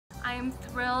I am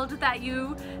thrilled that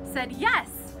you said yes.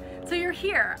 So you're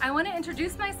here. I want to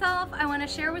introduce myself. I want to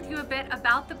share with you a bit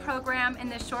about the program in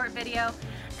this short video,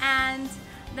 and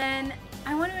then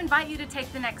I want to invite you to take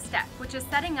the next step, which is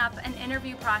setting up an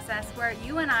interview process where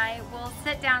you and I will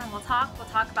sit down and we'll talk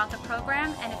about the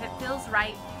program, and if it feels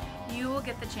right, you will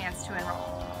get the chance to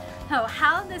enroll. So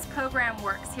how this program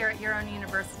works here at your own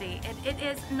university, it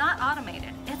is not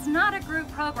automated. It's not a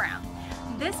group program.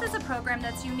 This is a program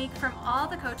that's unique from all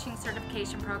the coaching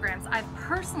certification programs I've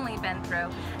personally been through,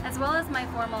 as well as my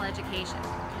formal education.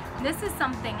 This is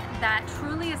something that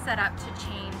truly is set up to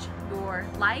change your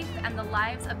life and the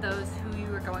lives of those who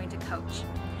you are going to coach.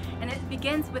 And it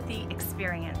begins with the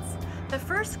experience. The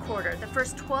first quarter, the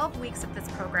first 12 weeks of this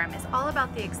program is all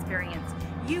about the experience.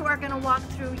 You are going to walk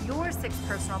through your 6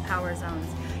 personal power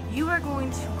zones. You are going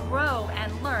to grow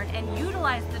and learn and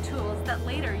utilize the tools that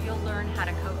later you'll learn how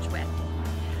to coach with.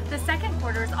 The second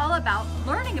quarter is all about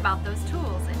learning about those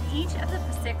tools in each of the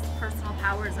 6 personal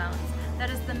power zones. That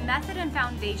is the method and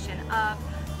foundation of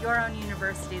your own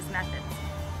university's methods.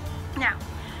 Now,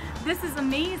 this is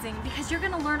amazing because you're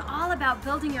going to learn all about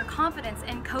building your confidence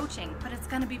in coaching, but it's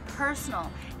going to be personal.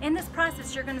 In this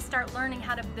process, you're going to start learning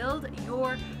how to build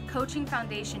your coaching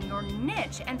foundation, your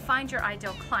niche, and find your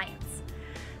ideal clients.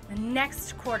 The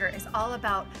next quarter is all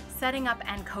about setting up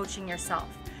and coaching yourself.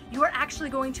 You are actually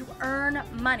going to earn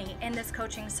money in this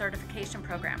coaching certification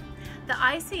program. The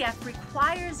ICF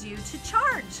requires you to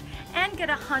charge and get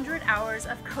 100 hours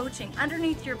of coaching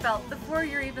underneath your belt before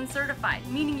you're even certified,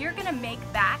 meaning you're going to make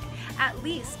back at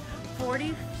least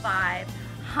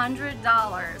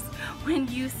 $4,500 when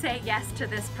you say yes to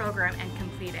this program and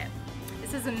complete it.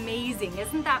 This is amazing.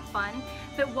 Isn't that fun?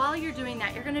 But while you're doing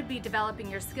that, you're going to be developing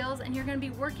your skills, and you're going to be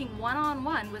working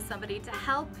one-on-one with somebody to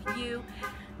help you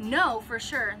know for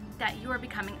sure that you are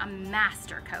becoming a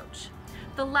master coach.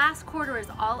 The last quarter is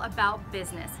all about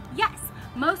business. Yes,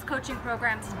 most coaching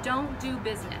programs don't do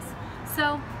business.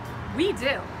 So we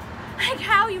do. Like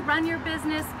how you run your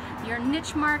business, your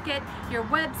niche market, your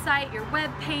website, your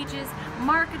web pages,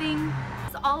 marketing.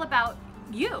 It's all about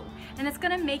you, and it's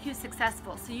going to make you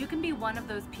successful, so you can be one of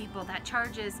those people that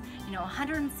charges,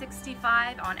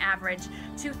 $165 on average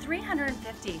to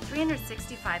 $350,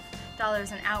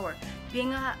 $365 an hour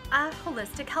being a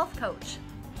holistic health coach.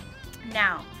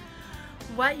 Now,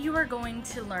 what you are going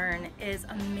to learn is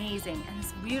amazing and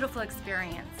this beautiful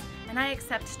experience, and I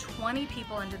accept 20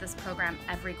 people into this program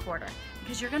every quarter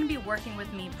because you're going to be working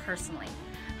with me personally.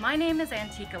 My name is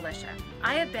Antiqua Lisha.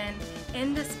 I have been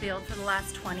in this field for the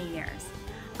last 20 years.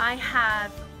 I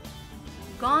have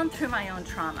gone through my own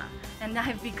trauma, and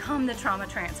I've become the trauma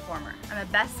transformer. I'm a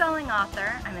best-selling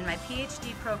author. I'm in my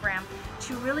PhD program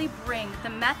to really bring the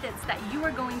methods that you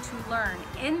are going to learn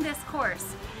in this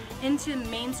course into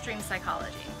mainstream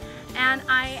psychology. And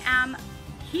I am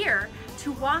here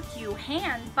to walk you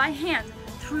hand by hand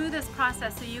through this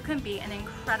process so you can be an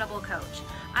incredible coach.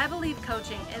 I believe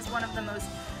coaching is one of the most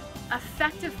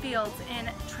effective fields in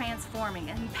transforming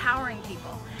and empowering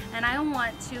people, and I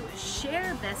want to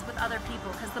share this with other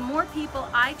people, because the more people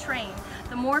I train,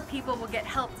 the more people will get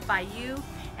helped by you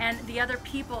and the other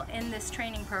people in this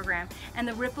training program, and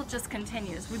the ripple just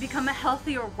continues. We become a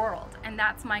healthier world, and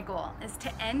that's my goal, is to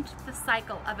end the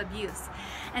cycle of abuse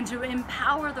and to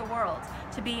empower the world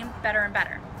to be better and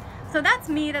better. So that's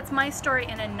me, that's my story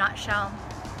in a nutshell.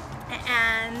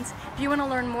 And if you want to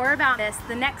learn more about this,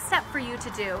 the next step for you to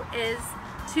do is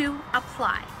to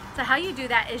apply. So how you do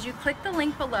that is you click the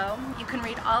link below. You can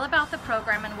read all about the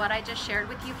program and what I just shared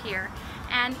with you here,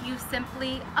 and you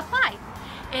simply apply.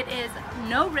 It is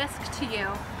no risk to you.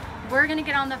 We're going to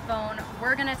get on the phone,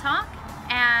 we're going to talk,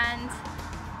 and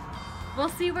we'll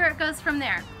see where it goes from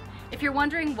there. If you're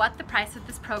wondering what the price of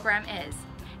this program is,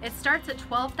 it starts at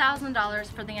 $12,000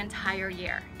 for the entire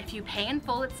year. If you pay in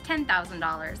full, it's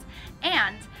 $10,000.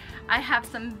 And I have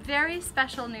some very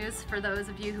special news for those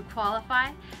of you who qualify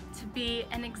to be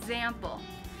an example.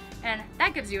 And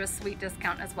that gives you a sweet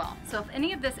discount as well. So if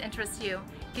any of this interests you,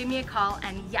 give me a call,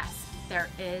 and yes, there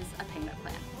is a payment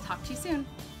plan. Talk to you soon.